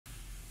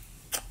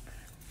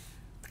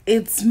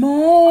It's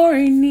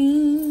morning,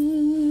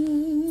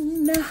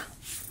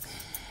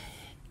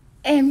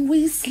 and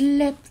we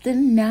slept the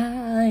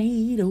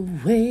night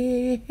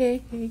away.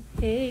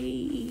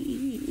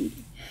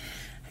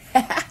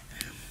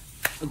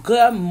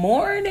 Good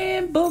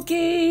morning,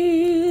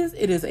 bookies.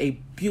 It is a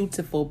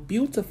beautiful,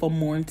 beautiful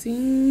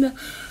morning,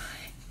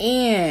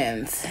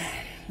 and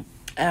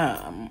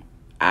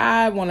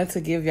I wanted to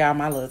give y'all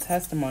my little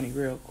testimony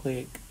real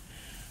quick,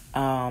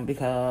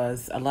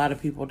 because a lot of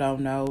people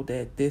don't know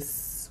that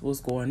this was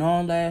going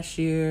on last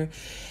year.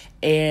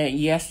 And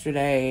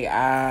yesterday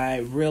I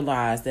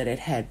realized that it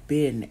had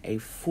been a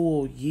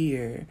full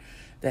year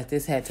that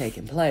this had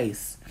taken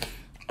place.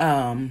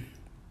 On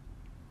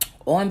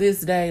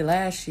this day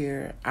last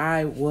year,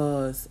 I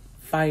was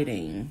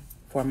fighting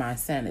for my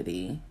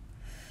sanity.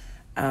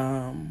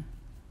 I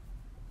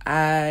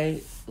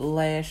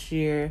last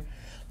year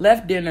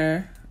left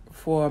dinner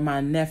for my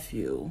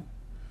nephew's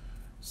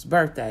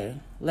birthday.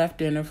 Left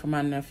dinner for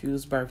my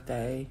nephew's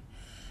birthday.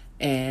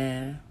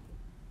 And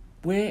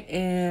went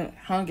and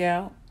hung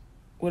out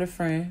with a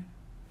friend.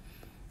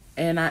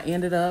 And I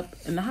ended up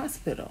in the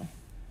hospital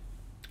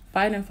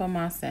fighting for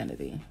my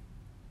sanity.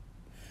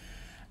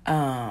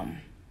 I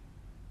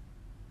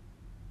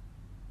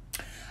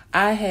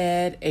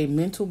had a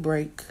mental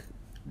break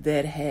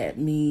that had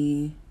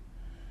me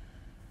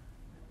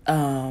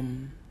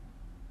thinking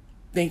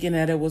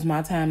that it was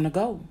my time to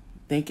go.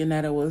 Thinking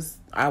that I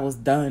was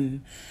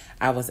done.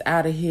 I was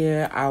out of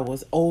here. I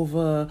was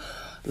over.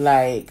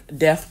 Like,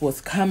 death was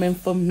coming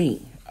for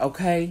me,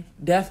 okay?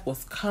 Death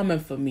was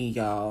coming for me,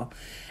 y'all.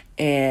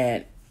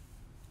 And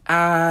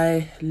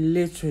I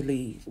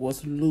literally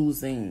was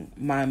losing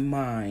my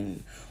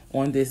mind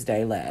on this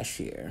day last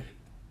year.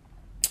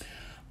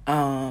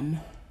 I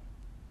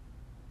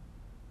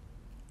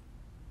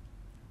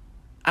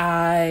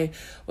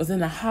was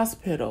in the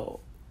hospital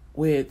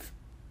with,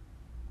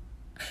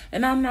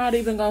 and I'm not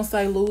even going to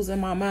say losing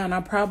my mind.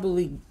 I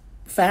probably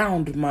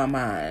found my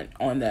mind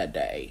on that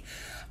day.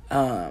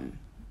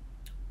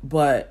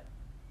 But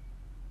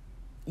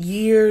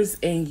years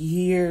and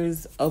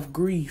years of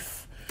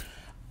grief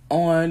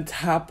on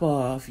top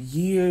of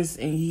years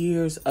and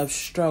years of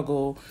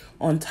struggle,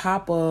 on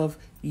top of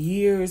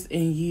years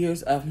and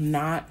years of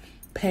not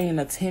paying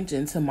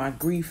attention to my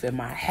grief and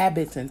my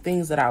habits and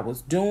things that I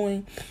was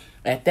doing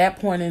at that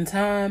point in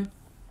time,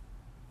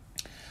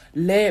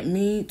 led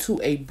me to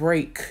a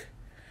break.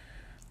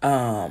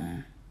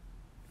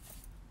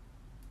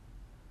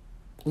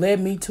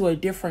 Led me to a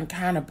different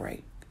kind of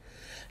break.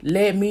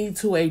 Led me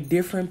to a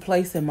different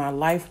place in my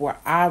life where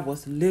I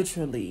was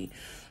literally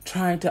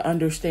trying to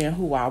understand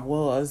who I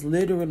was,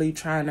 literally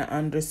trying to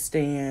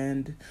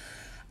understand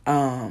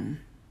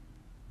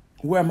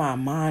where my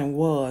mind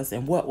was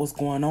and what was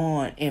going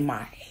on in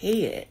my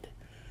head.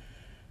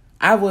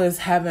 I was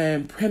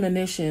having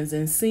premonitions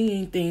and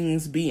seeing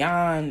things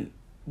beyond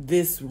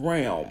this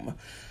realm.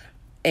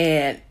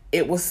 And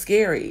it was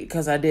scary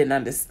because I didn't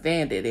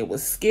understand it. It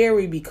was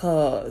scary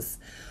because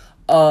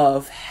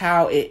of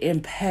how it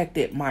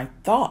impacted my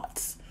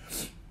thoughts.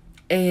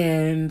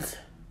 And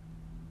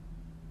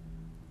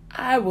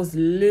I was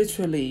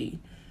literally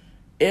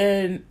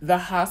in the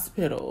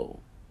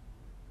hospital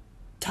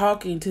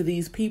talking to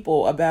these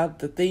people about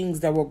the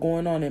things that were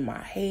going on in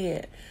my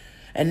head.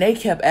 And they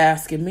kept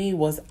asking me,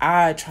 was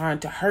I trying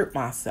to hurt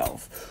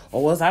myself?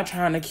 Or was I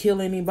trying to kill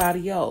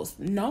anybody else?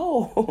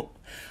 No.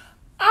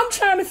 I'm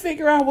trying to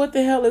figure out what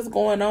the hell is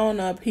going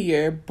on up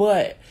here.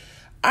 But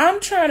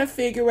I'm trying to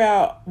figure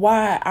out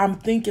why I'm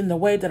thinking the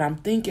way that I'm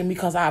thinking,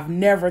 because I've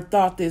never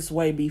thought this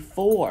way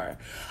before.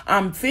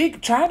 I'm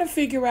trying to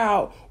figure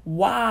out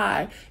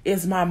why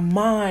is my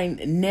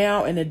mind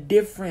now in a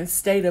different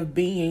state of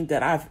being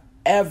that I've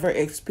ever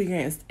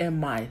experienced in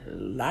my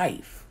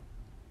life.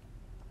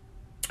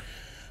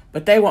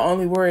 But they were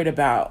only worried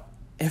about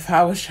if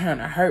I was trying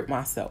to hurt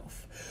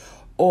myself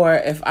or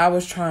if I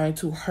was trying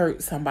to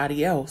hurt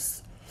somebody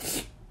else.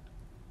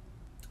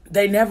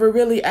 They never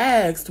really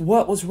asked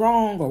what was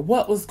wrong or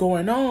what was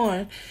going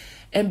on.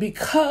 And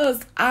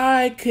because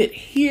I could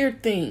hear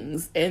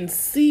things and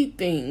see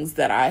things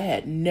that I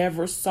had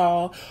never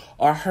saw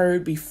or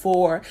heard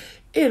before,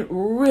 it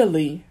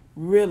really,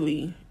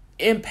 really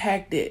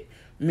impacted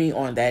me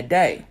on that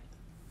day.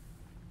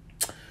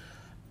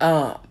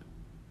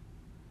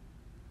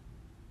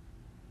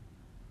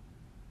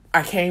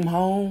 I came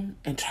home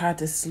and tried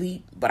to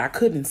sleep, but I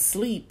couldn't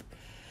sleep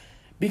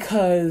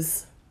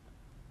because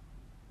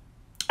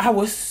I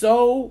was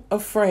so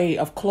afraid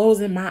of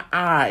closing my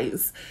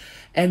eyes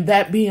and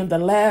that being the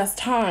last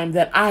time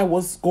that I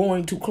was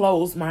going to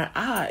close my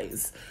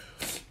eyes.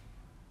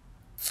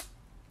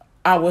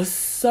 I was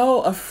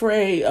so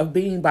afraid of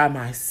being by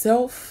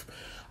myself.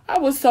 I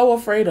was so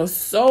afraid of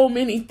so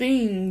many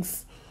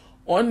things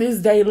on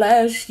this day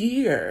last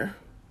year.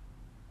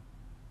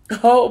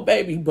 Oh,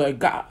 baby, but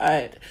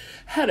God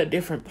had a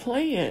different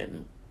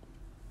plan.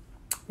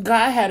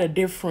 God had a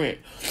different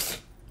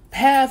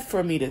path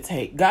for me to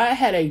take. God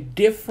had a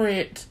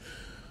different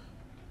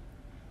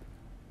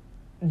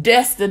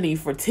destiny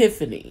for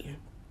Tiffany.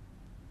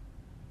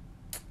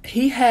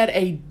 He had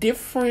a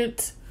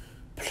different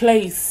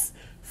place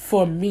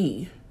for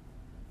me.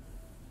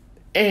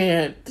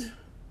 And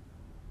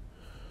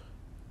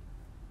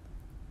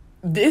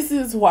this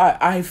is why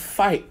I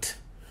fight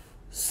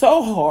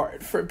so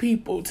hard for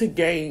people to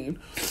gain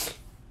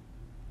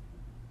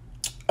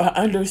an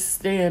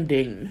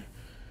understanding,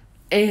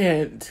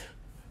 and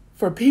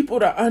for people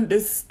to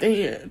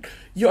understand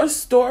your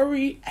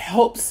story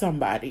helps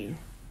somebody.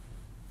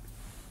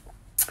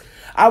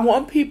 I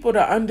want people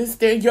to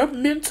understand your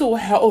mental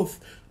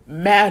health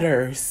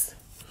matters.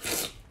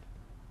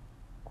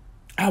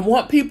 I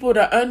want people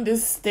to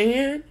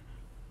understand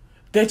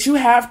that you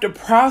have to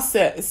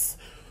process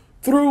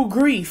through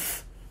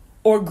grief,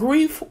 or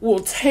grief will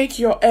take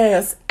your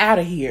ass out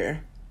of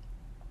here.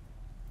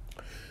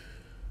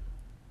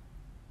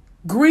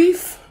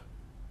 Grief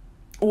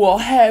will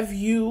have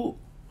you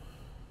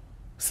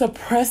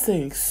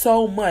suppressing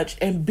so much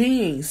and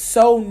being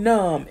so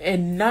numb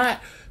and not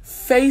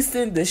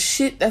facing the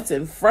shit that's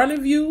in front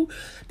of you,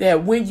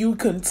 that when you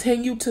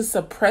continue to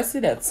suppress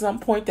it, at some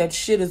point that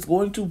shit is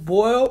going to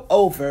boil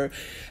over.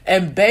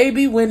 And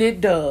baby, when it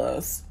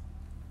does,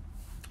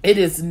 it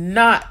is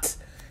not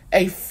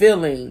a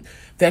feeling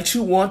that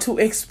you want to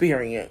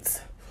experience.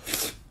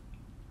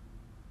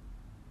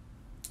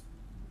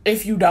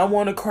 If you don't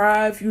want to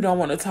cry, if you don't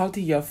want to talk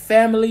to your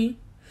family,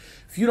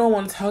 if you don't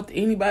want to talk to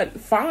anybody,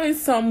 find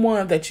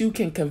someone that you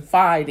can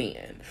confide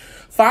in.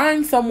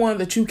 Find someone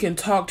that you can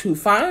talk to.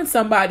 Find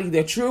somebody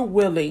that you're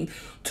willing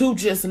to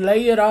just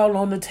lay it all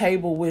on the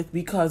table with,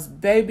 because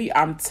baby,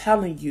 I'm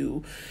telling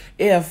you,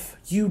 if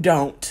you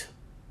don't,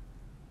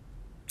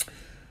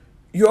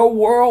 your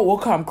world will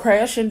come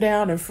crashing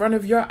down in front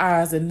of your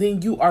eyes, and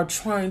then you are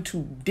trying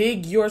to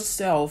dig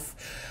yourself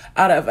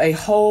out of a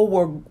hole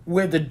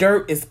where the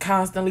dirt is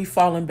constantly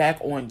falling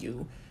back on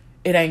you.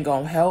 It ain't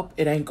gonna help.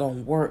 It ain't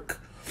gonna work.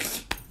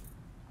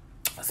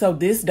 So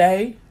this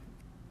day,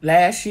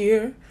 last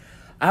year,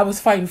 I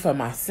was fighting for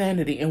my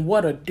sanity, and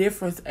what a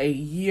difference a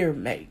year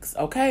makes,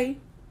 okay?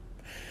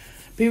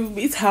 People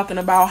be talking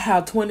about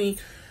how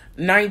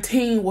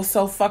 2019 was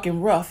so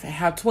fucking rough and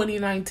how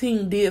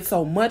 2019 did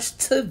so much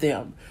to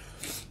them.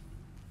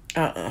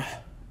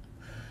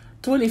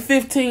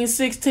 2015,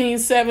 16,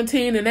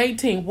 17, and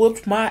 18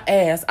 whooped my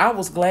ass. I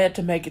was glad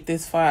to make it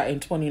this far in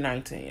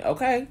 2019,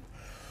 okay?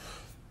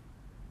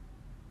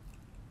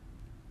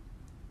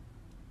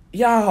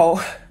 Y'all,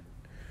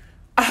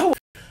 I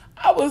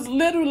was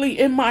literally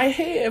in my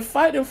head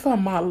fighting for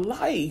my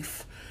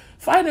life,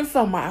 fighting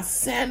for my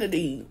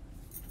sanity.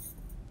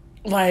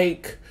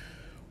 Like,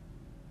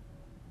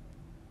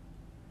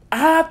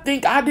 I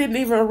think I didn't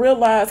even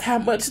realize how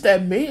much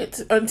that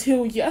meant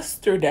until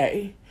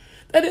yesterday.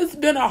 That it's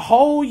been a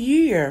whole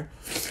year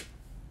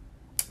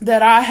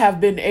that I have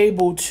been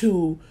able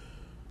to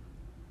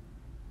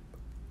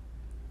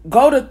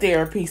go to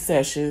therapy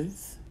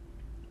sessions,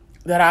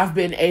 that I've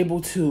been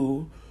able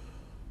to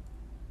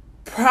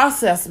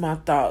process my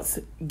thoughts,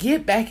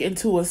 get back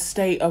into a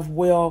state of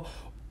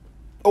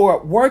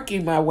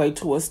working my way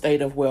to a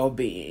state of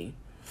well-being.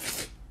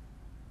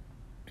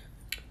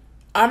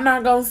 I'm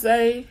not going to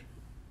say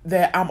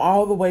that I'm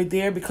all the way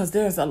there, because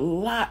there's a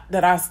lot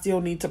that I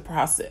still need to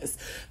process.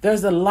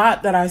 There's a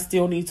lot that I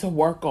still need to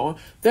work on.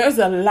 There's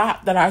a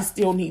lot that I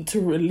still need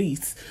to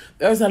release.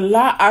 There's a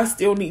lot I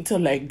still need to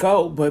let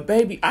go. But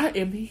baby, I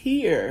am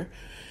here.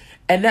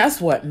 And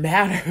that's what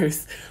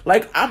matters.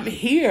 Like, I'm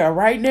here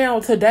right now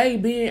today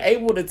being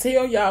able to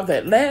tell y'all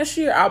that last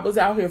year I was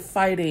out here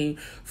fighting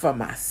for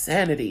my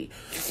sanity.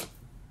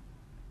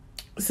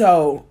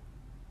 So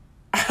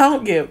I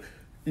don't give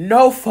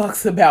no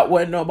fucks about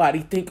what nobody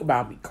think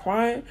about me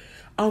crying.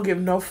 I don't give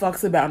no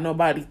fucks about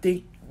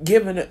nobody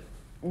giving it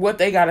what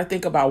they got to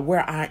think about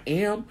where I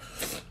am,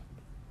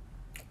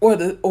 or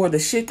the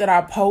shit that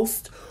I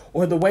post,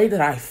 or the way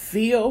that I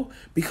feel,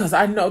 because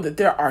I know that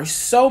there are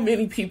so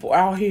many people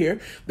out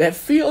here that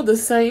feel the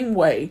same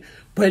way,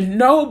 but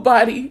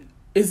nobody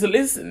is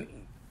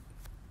listening.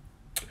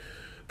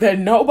 That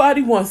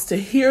nobody wants to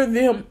hear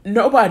them.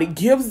 Nobody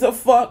gives a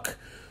fuck.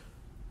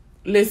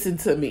 Listen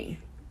to me.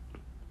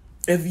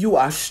 If you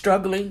are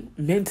struggling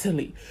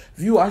mentally,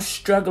 if you are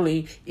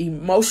struggling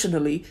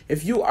emotionally,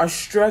 if you are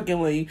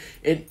struggling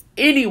in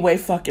any way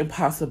fucking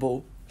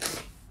possible,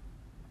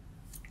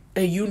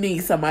 and you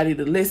need somebody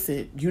to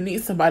listen, you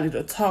need somebody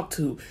to talk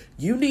to,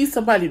 you need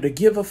somebody to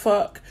give a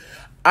fuck,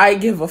 I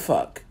give a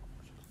fuck.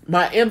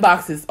 My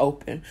inbox is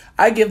open.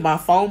 I give my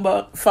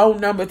phone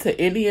number to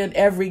any and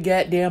every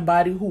goddamn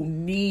body who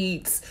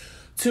needs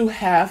to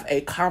have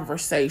a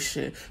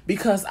conversation,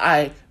 because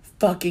I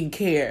fucking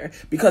care,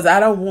 because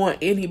I don't want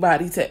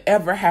anybody to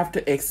ever have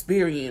to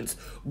experience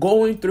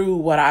going through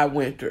what I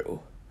went through.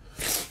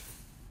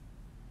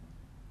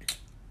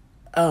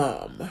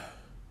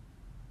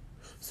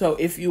 So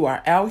if you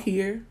are out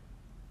here,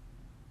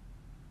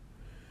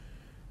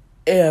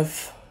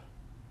 if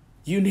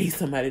you need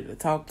somebody to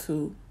talk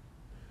to,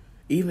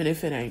 even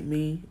if it ain't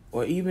me,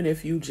 or even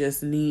if you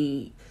just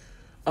need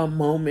a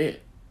moment,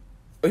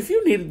 if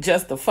you need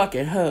just a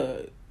fucking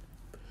hug,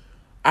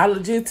 I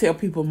legit tell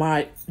people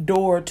my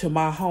door to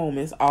my home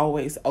is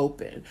always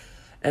open.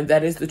 And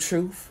that is the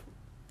truth.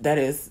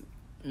 That's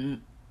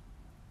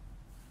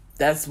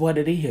what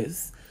it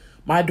is.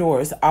 My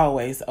door is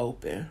always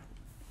open.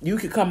 You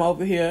can come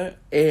over here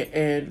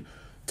and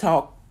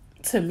talk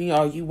to me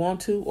all you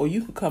want to, or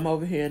you can come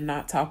over here and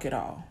not talk at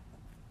all.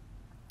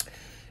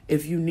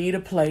 If you need a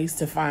place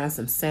to find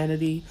some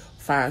sanity,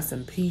 find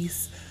some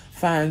peace,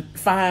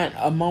 find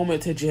a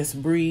moment to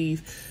just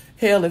breathe.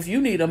 Hell, if you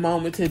need a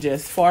moment to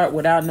just fart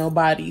without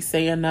nobody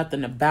saying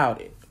nothing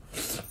about it,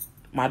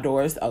 my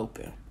door is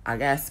open. I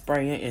got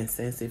spray and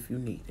incense if you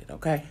need it,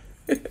 okay?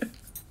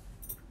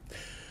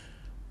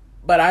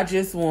 But I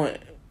just want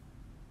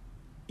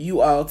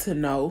you all to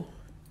know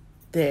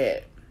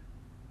that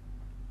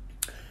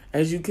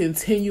as you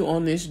continue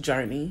on this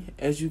journey,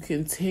 as you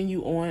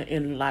continue on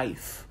in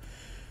life,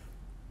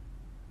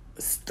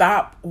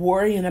 stop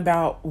worrying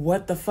about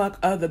what the fuck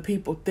other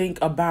people think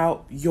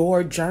about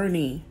your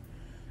journey.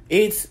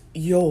 It's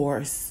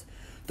yours.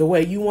 The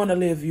way you want to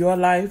live your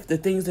life, the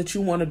things that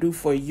you want to do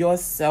for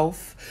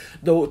yourself,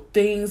 the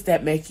things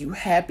that make you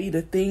happy,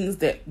 the things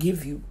that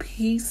give you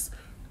peace,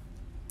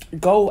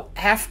 go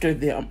after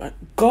them.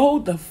 Go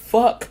the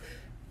fuck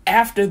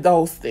after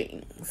those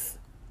things.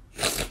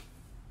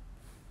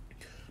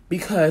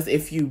 Because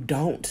if you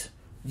don't,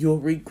 you'll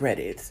regret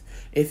it.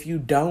 If you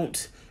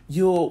don't,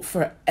 you'll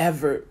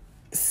forever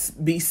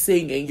be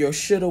singing your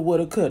shoulda,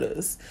 woulda,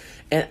 couldas.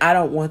 And I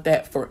don't want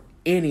that for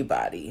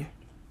anybody.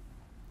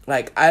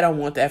 Like, I don't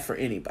want that for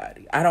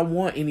anybody. I don't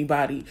want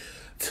anybody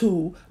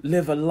to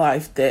live a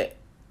life that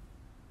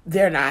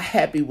they're not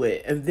happy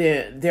with, and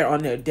then they're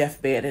on their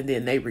deathbed and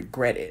then they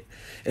regret it.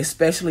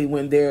 Especially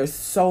when there's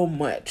so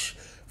much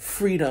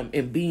freedom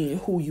in being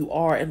who you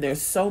are, and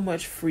there's so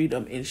much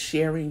freedom in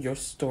sharing your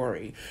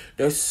story.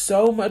 There's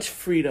so much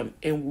freedom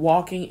in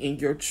walking in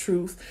your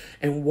truth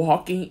and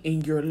walking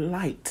in your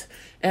light.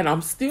 And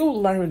I'm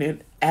still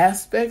learning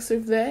aspects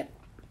of that,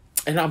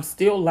 and I'm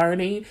still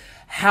learning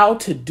how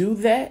to do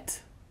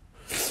that.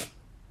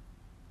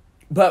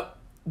 But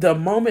the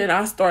moment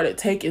I started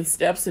taking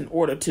steps in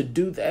order to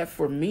do that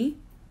for me,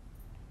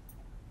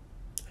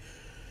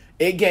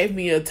 it gave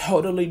me a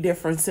totally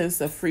different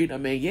sense of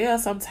freedom. And yeah,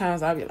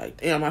 sometimes I'll be like,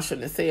 damn, I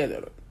shouldn't have said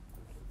that.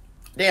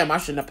 Damn, I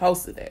shouldn't have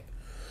posted that.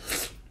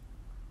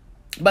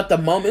 But the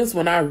moments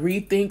when I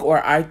rethink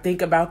or I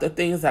think about the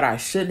things that I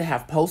shouldn't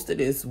have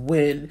posted is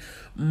when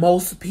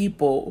most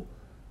people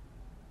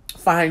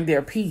find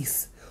their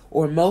peace,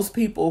 or most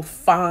people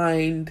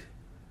find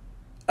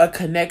a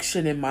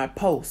connection in my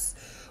posts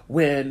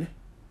when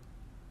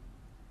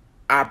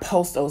I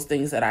post those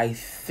things that I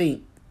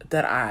think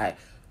that I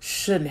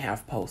shouldn't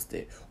have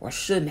posted or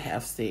shouldn't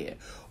have said,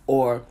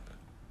 or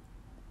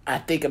I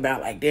think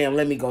about like, damn,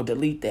 let me go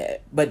delete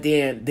that. But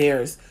then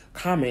there's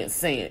comments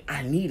saying,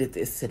 I needed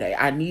this today.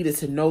 I needed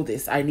to know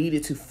this. I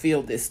needed to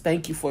feel this.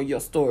 Thank you for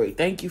your story.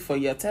 Thank you for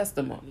your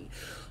testimony.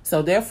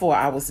 So therefore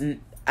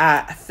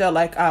I felt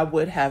like I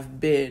would have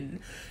been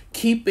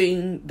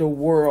keeping the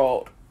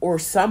world or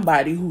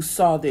somebody who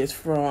saw this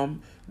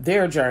from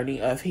their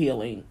journey of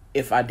healing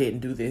if I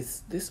didn't do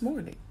this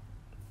morning.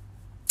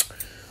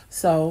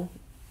 So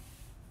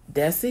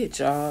that's it,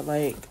 y'all.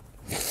 Like,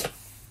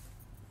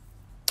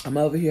 I'm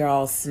over here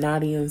all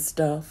snotty and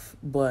stuff,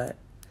 but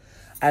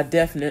I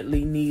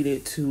definitely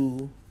needed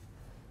to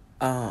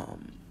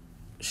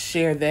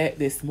share that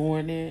this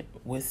morning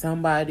with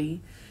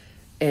somebody.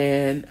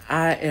 And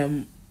I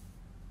am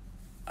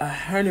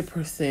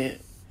 100%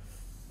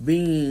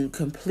 being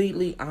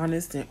completely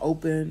honest and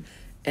open,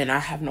 and I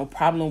have no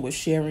problem with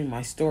sharing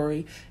my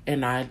story.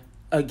 And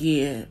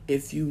again,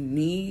 if you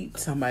need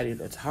somebody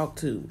to talk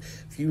to,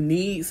 if you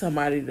need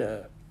somebody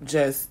to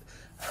just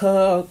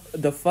hug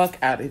the fuck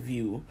out of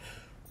you,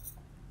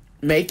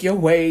 make your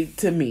way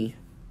to me.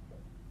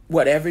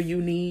 Whatever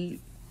you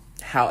need,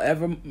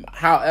 however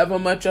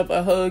much of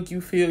a hug you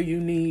feel you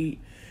need.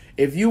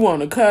 If you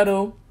want to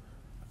cuddle,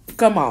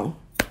 come on.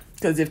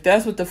 Because if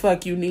that's what the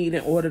fuck you need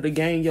in order to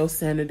gain your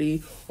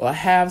sanity or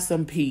have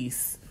some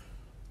peace,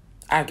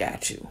 I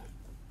got you.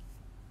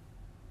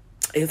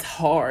 It's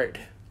hard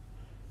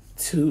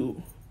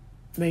to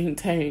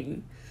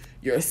maintain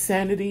your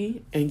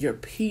sanity and your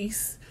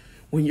peace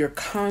when you're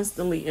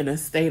constantly in a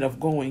state of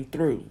going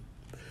through,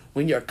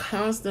 when you're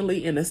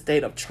constantly in a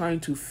state of trying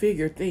to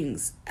figure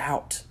things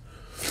out,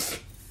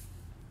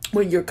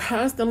 when you're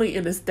constantly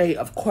in a state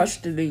of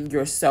questioning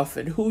yourself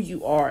and who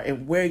you are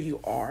and where you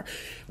are,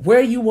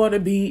 where you want to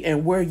be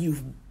and where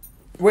you've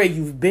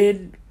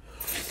been.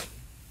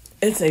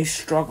 It's a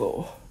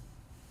struggle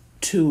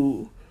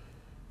to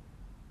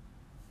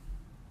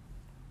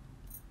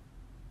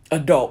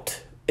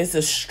adult. It's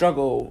a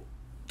struggle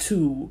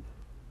to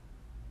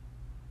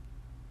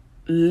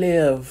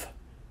live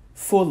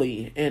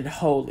fully and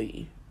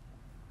wholly.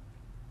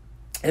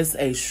 It's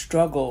a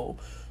struggle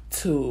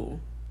to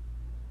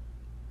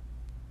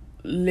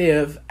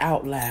live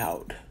out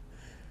loud.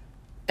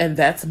 And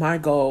that's my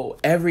goal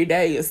every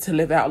day, is to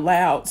live out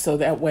loud, so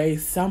that way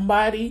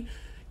somebody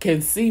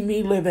can see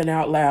me living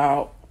out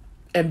loud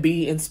and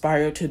be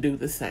inspired to do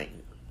the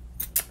same.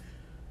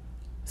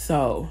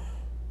 So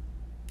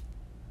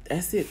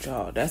that's it,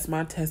 y'all. That's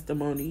my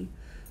testimony.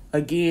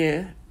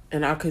 Again,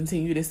 and I'll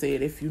continue to say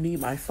it, if you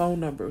need my phone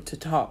number to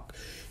talk,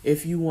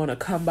 if you want to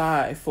come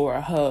by for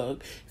a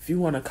hug, if you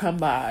want to come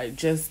by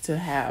just to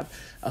have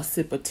a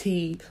sip of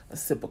tea, a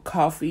sip of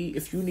coffee,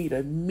 if you need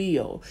a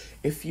meal,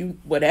 if you,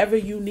 whatever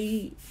you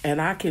need,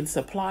 and I can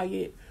supply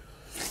it,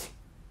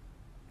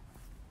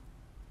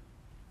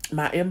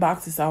 my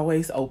inbox is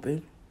always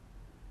open,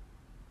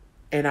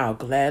 and I'll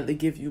gladly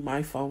give you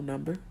my phone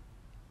number.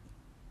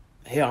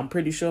 Hell, I'm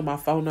pretty sure my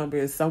phone number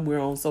is somewhere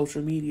on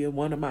social media,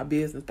 one of my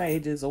business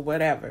pages or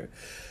whatever.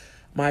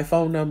 My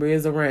phone number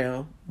is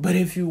around. But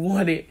if you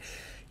want it,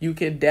 you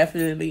can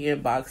definitely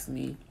inbox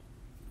me.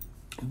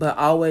 But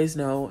always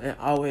know and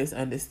always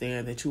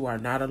understand that you are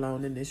not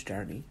alone in this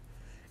journey.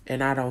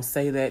 And I don't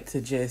say that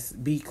to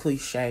just be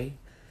cliche.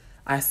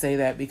 I say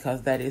that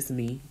because that is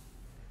me.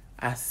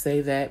 I say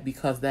that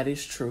because that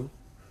is true.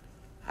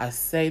 I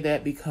say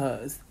that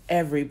because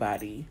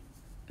everybody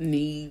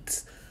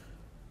needs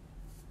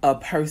a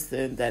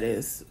person that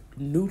is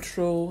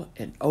neutral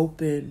and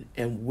open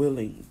and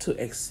willing to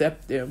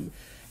accept them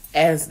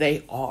as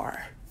they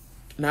are.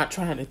 Not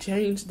trying to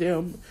change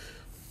them.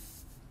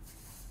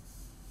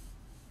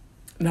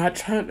 Not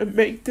trying to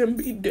make them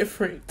be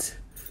different.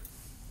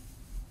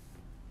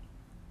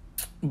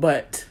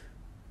 But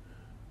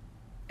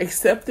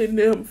accepting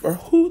them for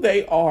who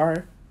they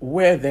are,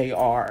 where they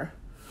are,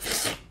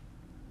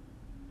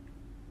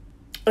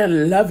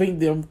 and loving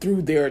them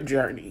through their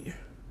journey.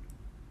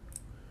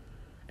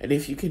 And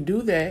if you can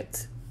do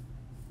that,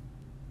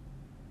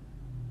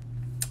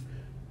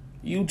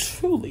 you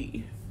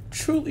truly,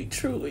 truly,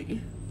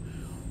 truly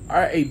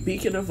are a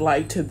beacon of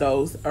light to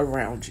those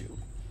around you.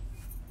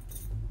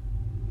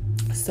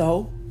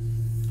 So,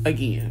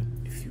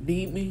 again, if you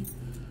need me,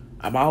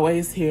 I'm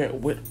always here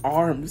with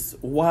arms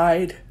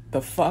wide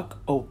the fuck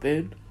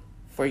open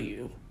for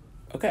you.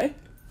 Okay?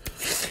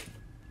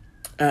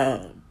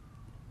 But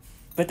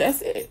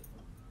that's it.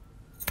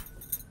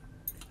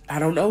 I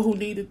don't know who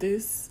needed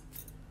this,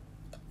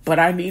 but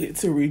I needed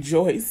to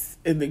rejoice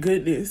in the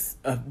goodness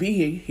of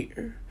being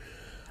here.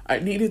 I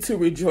needed to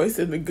rejoice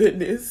in the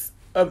goodness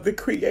of the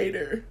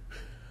Creator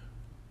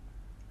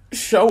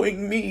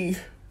showing me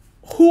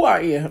who I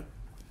am,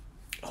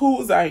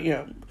 whose I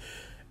am,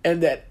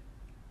 and that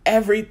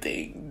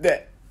everything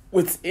that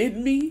was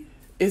in me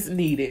is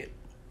needed.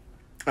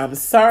 I'm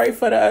sorry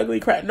for the ugly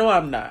cry. No,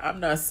 I'm not. I'm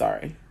not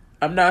sorry.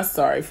 I'm not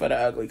sorry for the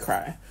ugly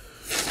cry.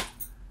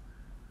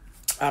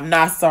 I'm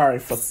not sorry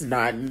for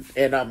snotting,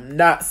 and I'm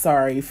not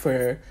sorry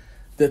for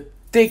the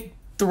thick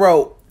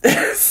throat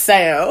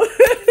sound.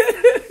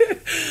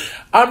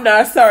 I'm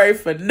not sorry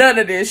for none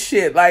of this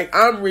shit. Like,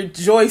 I'm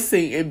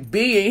rejoicing in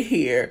being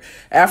here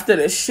after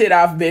the shit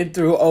I've been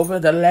through over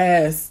the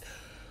last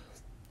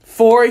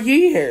 4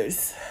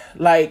 years.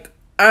 Like,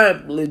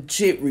 I'm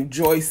legit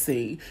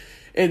rejoicing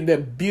in the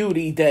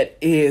beauty that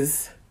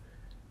is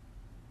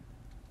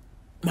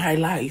my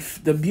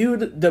life, the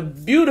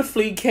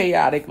beautifully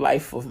chaotic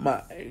life of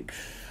mine.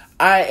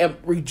 I am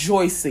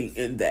rejoicing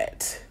in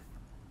that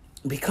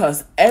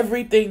because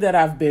everything that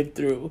I've been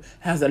through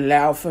has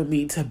allowed for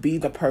me to be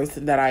the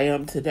person that I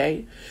am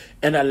today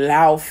and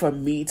allowed for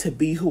me to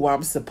be who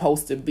I'm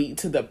supposed to be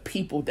to the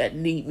people that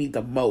need me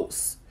the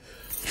most.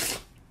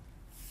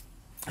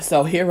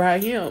 So here I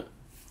am.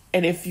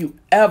 And if you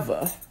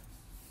ever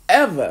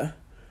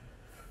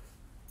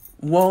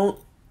want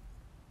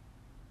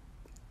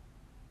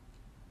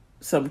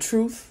some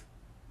truth,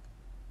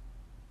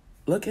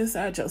 look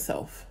inside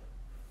yourself.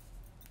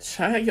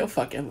 Shine your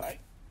fucking light.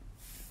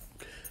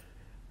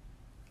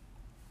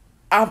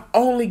 I've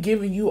only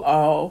given you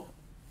all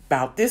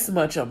about this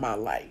much of my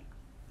light.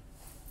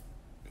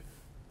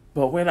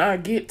 But when I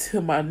get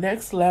to my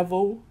next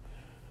level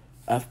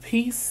of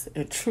peace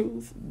and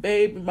truth,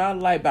 baby, my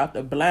light about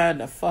to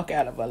blind the fuck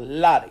out of a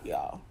lot of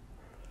y'all.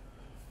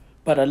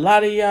 But a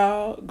lot of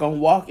y'all gonna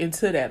walk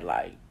into that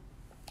light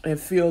and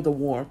feel the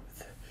warmth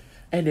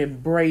and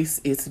embrace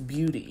its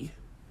beauty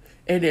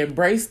and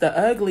embrace the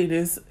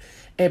ugliness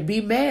and be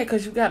mad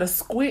because you gotta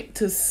squint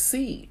to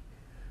see.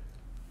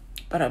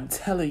 But I'm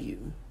telling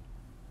you,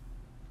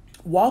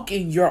 walk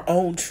in your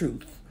own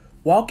truth.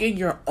 Walk in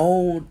your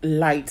own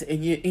light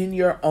and in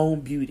your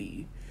own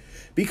beauty.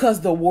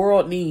 Because the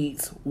world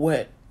needs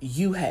what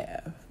you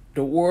have.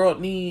 The world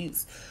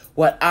needs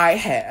what I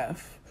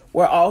have.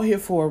 We're all here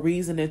for a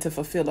reason and to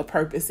fulfill a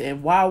purpose.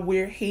 And while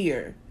we're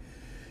here,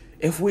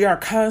 if we are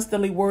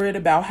constantly worried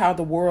about how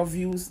the world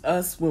views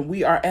us when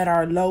we are at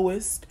our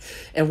lowest,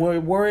 and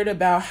we're worried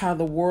about how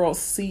the world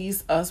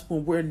sees us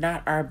when we're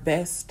not our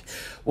best,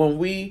 when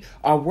we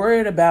are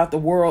worried about the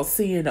world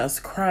seeing us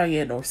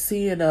crying or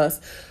seeing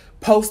us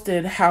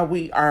posting how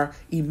we are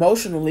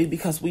emotionally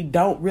because we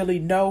don't really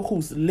know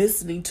who's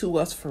listening to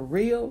us for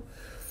real,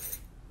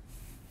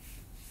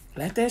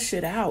 let that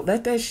shit out.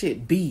 Let that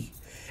shit be.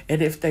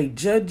 And if they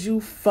judge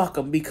you, fuck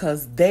them,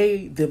 because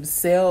they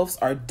themselves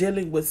are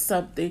dealing with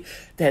something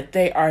that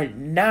they are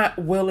not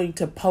willing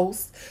to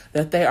post,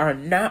 that they are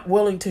not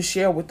willing to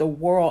share with the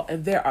world.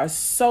 And there are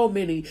so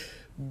many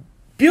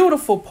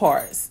beautiful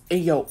parts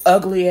in your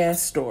ugly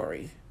ass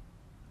story.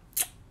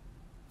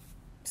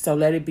 So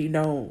let it be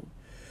known.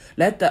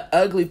 Let the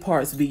ugly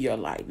parts be your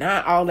light.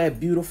 Not all that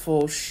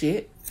beautiful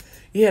shit.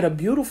 Yeah, the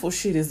beautiful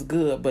shit is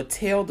good, but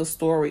tell the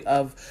story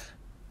of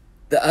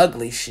the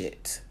ugly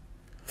shit.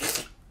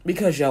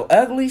 Because your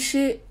ugly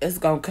shit is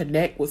going to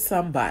connect with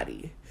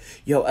somebody.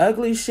 Your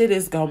ugly shit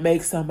is going to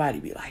make somebody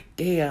be like,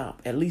 damn,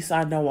 at least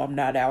I know I'm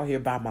not out here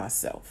by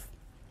myself.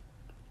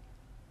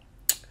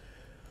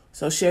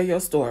 So share your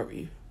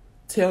story.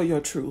 Tell your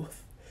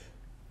truth.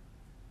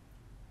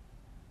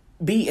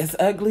 Be as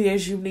ugly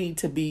as you need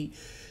to be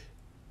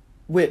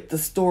with the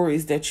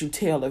stories that you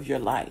tell of your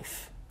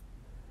life.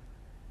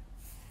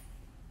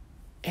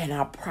 And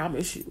I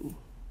promise you,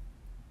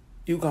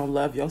 you're going to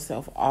love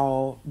yourself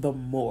all the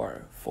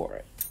more for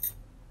it.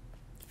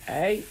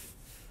 Hey,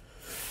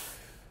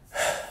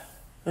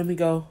 let me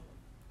go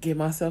get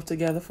myself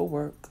together for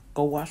work.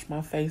 Go wash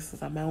my face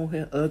because I'm out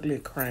here ugly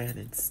crying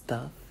and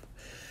stuff.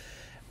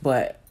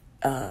 But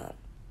I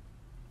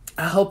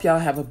hope y'all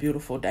have a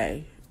beautiful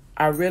day.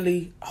 I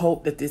really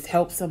hope that this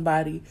helps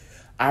somebody.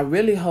 I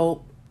really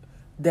hope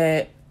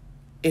that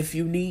if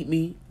you need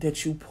me,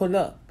 that you pull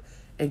up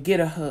and get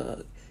a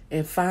hug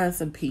and find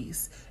some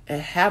peace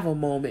and have a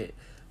moment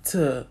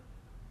to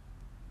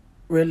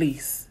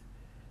release.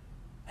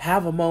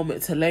 Have a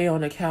moment to lay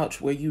on a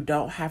couch where you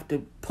don't have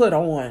to put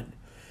on,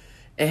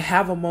 and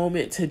have a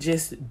moment to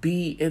just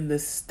be in the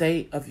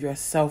state of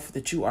yourself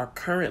that you are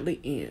currently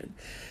in.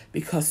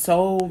 Because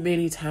so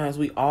many times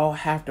we all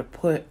have to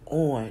put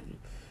on,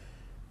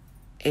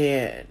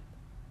 and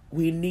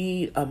we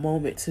need a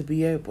moment to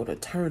be able to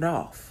turn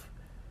off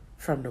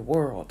from the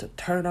world, to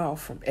turn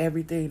off from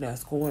everything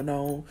that's going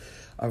on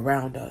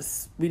around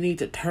us. We need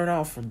to turn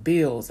off from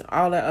bills and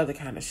all that other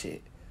kind of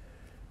shit.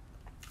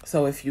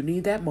 So if you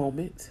need that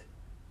moment,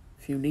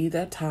 if you need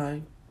that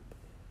time,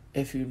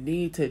 if you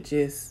need to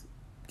just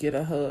get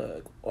a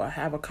hug or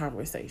have a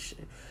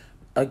conversation,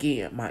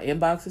 again, my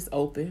inbox is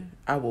open.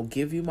 I will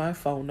give you my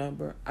phone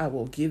number. I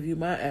will give you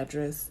my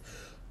address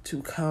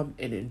to come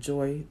and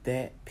enjoy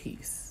that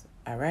peace.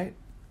 All right?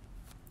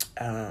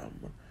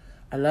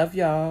 I love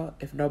y'all.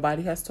 If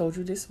nobody has told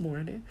you this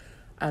morning,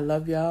 I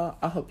love y'all.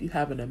 I hope you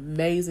have an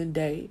amazing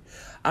day.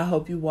 I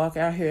hope you walk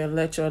out here and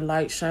let your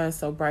light shine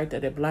so bright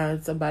that it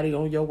blinds somebody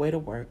on your way to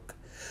work.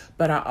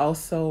 But I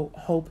also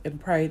hope and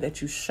pray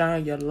that you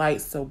shine your light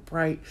so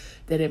bright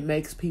that it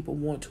makes people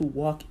want to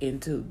walk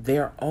into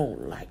their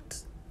own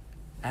light.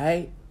 All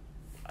right?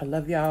 I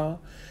love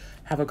y'all.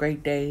 Have a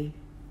great day.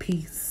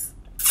 Peace.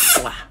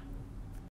 Mwah.